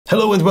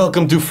Hello and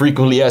welcome to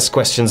Frequently Asked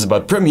Questions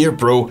about Premiere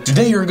Pro.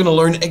 Today you're gonna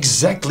learn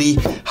exactly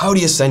how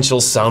the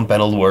essential sound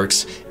panel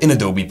works in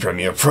Adobe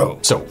Premiere Pro.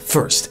 So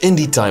first, in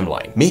the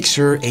timeline, make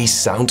sure a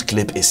sound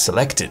clip is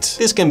selected.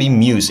 This can be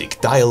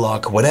music,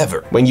 dialogue,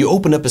 whatever. When you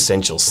open up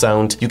Essential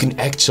Sound, you can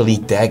actually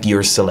tag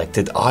your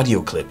selected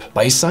audio clip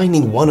by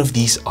assigning one of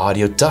these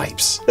audio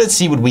types. Let's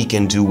see what we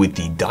can do with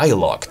the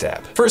Dialogue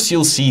tab. First,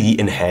 you'll see the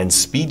Enhance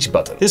Speech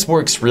button. This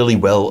works really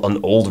well on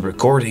old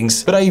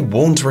recordings, but I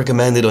won't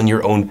recommend it on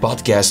your own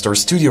podcast or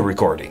studio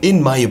recording.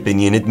 In my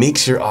opinion, it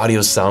makes your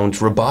audio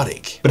sound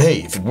robotic. But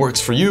hey, if it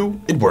works for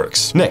you, it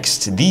works.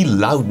 Next, the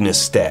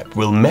Loudness tab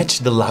will match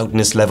the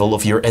loudness level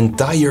of your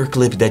entire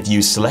clip that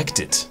you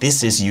selected.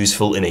 This is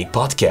useful in a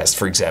podcast,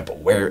 for example,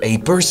 where a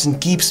person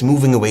keeps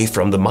moving away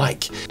from the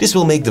mic. This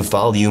will make the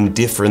volume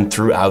different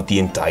throughout the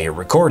entire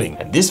recording,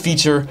 and this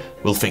feature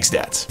will fix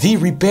that. The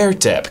Repair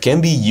tab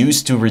can be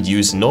used to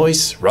reduce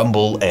noise,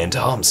 rumble, and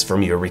hums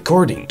from your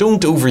recording.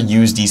 Don't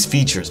overuse these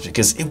features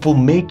because it will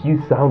make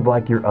you sound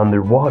like you're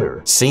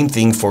underwater. Same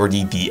thing for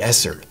the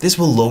de-esser. This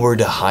will lower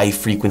the high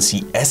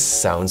frequency S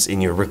sounds in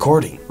your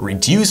recording.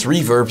 Reduce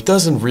reverb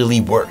doesn't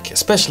really work,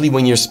 especially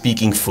when you're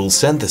speaking full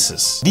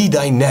sentences. The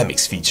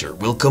Dynamics feature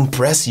will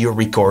compress your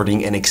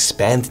recording and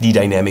expand the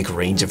dynamic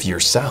range of your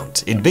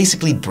sound. It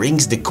basically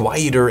brings the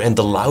quieter and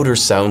the louder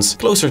sounds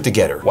closer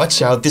together.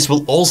 Watch out, this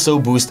will also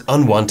boost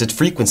unwanted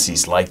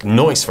frequencies like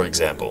noise, for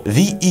example.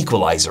 The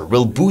Equalizer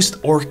will boost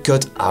or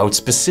cut out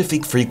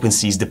specific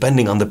frequencies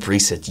depending on the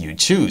preset you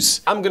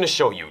choose. I'm gonna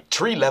show you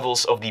 3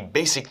 levels of the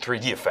basic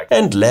 3D effect.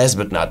 And last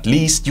but not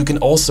least, you can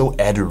also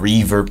add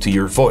reverb to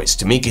your voice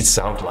to make it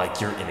sound like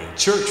you're in a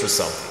church or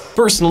something.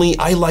 Personally,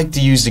 I like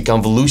to use the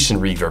convolution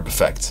reverb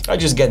effect. I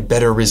just get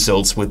better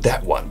results with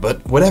that one,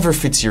 but whatever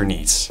fits your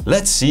needs.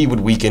 Let's see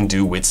what we can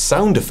do with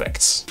sound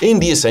effects. In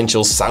the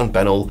Essential Sound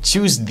panel,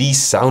 choose the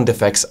sound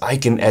effects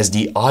icon as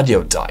the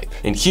audio type.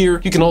 And here,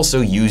 you can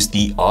also use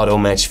the auto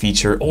match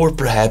feature or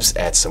perhaps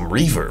add some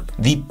reverb.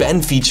 The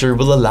pen feature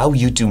will allow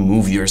you to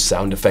move your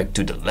sound effect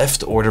to the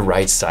left or the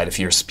right side of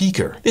your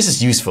speaker. This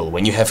is useful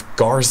when you have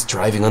cars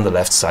driving on the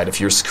left side of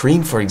your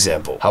screen, for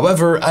example.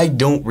 However, I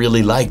don't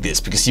really like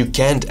this because you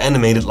can't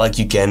animate it like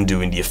you can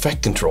do in the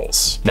effect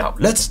controls. Now,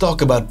 let's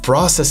talk about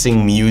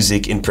processing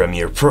music in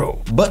Premiere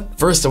Pro. But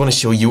first I want to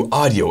show you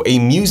Audio, a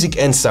music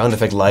and sound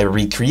effect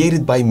library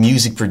created by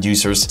music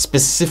producers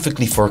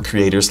specifically for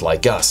creators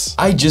like us.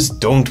 I just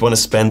don't want to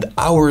spend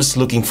hours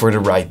looking for the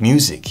right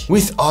music.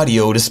 With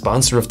Audio, the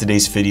sponsor of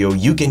today's video,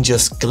 you can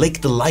just click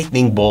the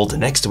lightning bolt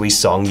next to a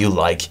song you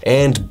like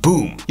and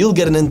boom, you'll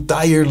get an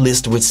entire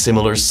list with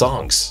similar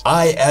songs.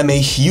 I am a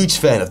huge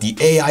fan of the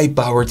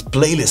AI-powered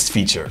playlist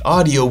feature.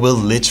 Audio will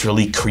literally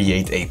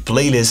create a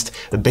playlist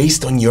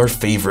based on your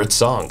favorite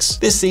songs.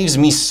 This saves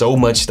me so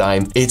much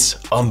time, it's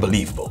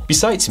unbelievable.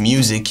 Besides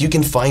music, you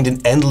can find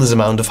an endless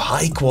amount of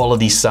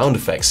high-quality sound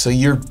effects, so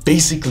you're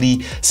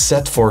basically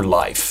set for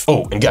life.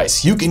 Oh, and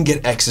guys, you can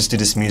get access to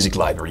this music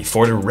library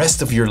for the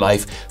rest of your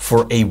life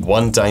for a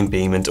one-time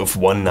payment of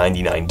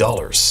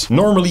 $199.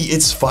 Normally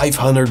it's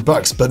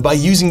 $500, but by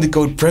using the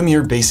code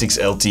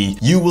PremiereBasicsLT,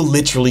 you will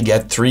literally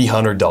get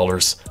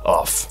 $300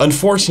 off.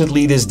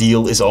 Unfortunately, this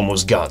deal is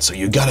almost gone, so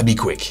you gotta be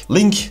quick.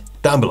 Link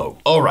down below.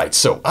 Alright,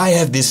 so I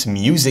have this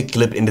music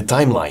clip in the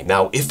timeline.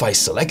 Now, if I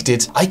select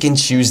it, I can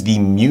choose the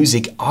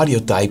music audio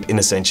type in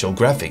Essential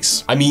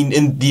Graphics. I mean,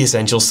 in the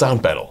Essential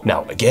Sound panel.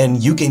 Now,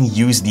 again, you can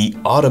use the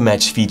auto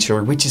match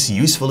feature, which is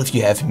useful if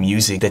you have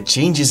music that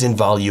changes in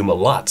volume a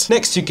lot.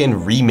 Next, you can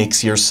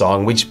remix your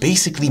song, which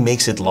basically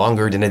makes it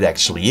longer than it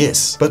actually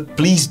is. But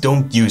please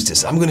don't use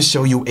this. I'm gonna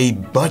show you a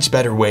much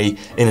better way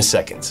in a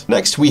second.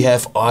 Next, we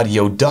have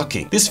audio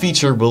ducking. This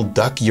feature will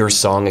duck your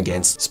song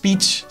against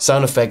speech,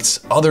 sound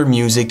effects, other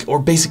music, or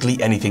basically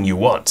anything you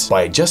want.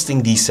 By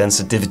adjusting the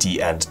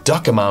sensitivity and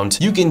duck amount,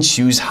 you can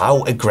choose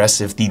how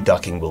aggressive the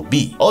ducking will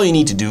be. All you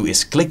need to do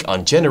is click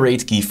on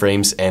Generate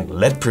Keyframes and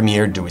let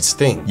Premiere do its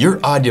thing.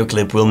 Your audio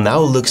clip will now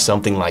look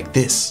something like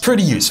this.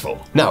 Pretty useful.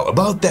 Now,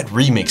 about that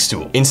remix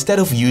tool. Instead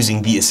of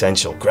using the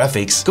Essential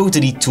Graphics, go to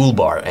the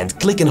toolbar and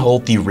click and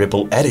hold the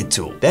Ripple Edit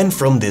tool. Then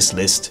from this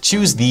list,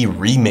 choose the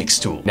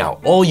Remix tool. Now,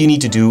 all you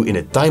need to do in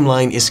a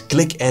timeline is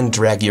click and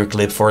drag your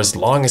clip for as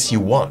long as you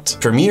want.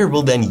 Premiere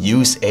will then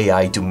use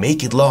AI to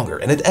make it longer,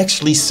 and it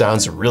actually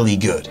sounds really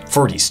good.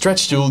 For the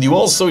stretch tool, you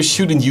also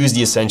shouldn't use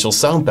the Essential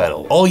Sound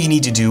panel. All you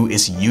need to do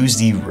is use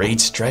the Rate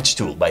Stretch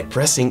tool by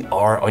pressing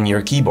R on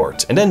your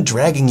keyboard and then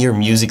dragging your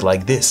music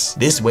like this.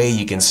 This way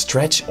you can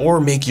stretch or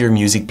make your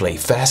music play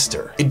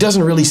faster. It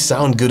doesn't really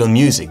sound good on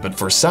music, but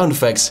for sound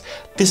effects,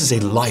 this is a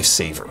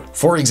lifesaver.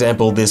 For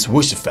example, this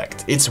whoosh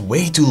effect. It's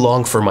way too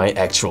long for my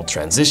actual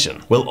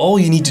transition. Well, all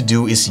you need to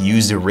do is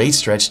use the Rate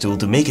Stretch tool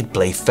to make it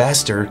play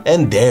faster,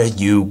 and there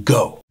you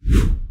go.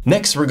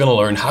 Next, we're gonna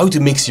learn how to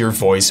mix your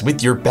voice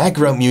with your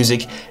background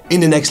music in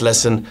the next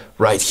lesson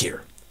right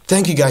here.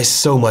 Thank you guys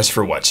so much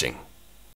for watching.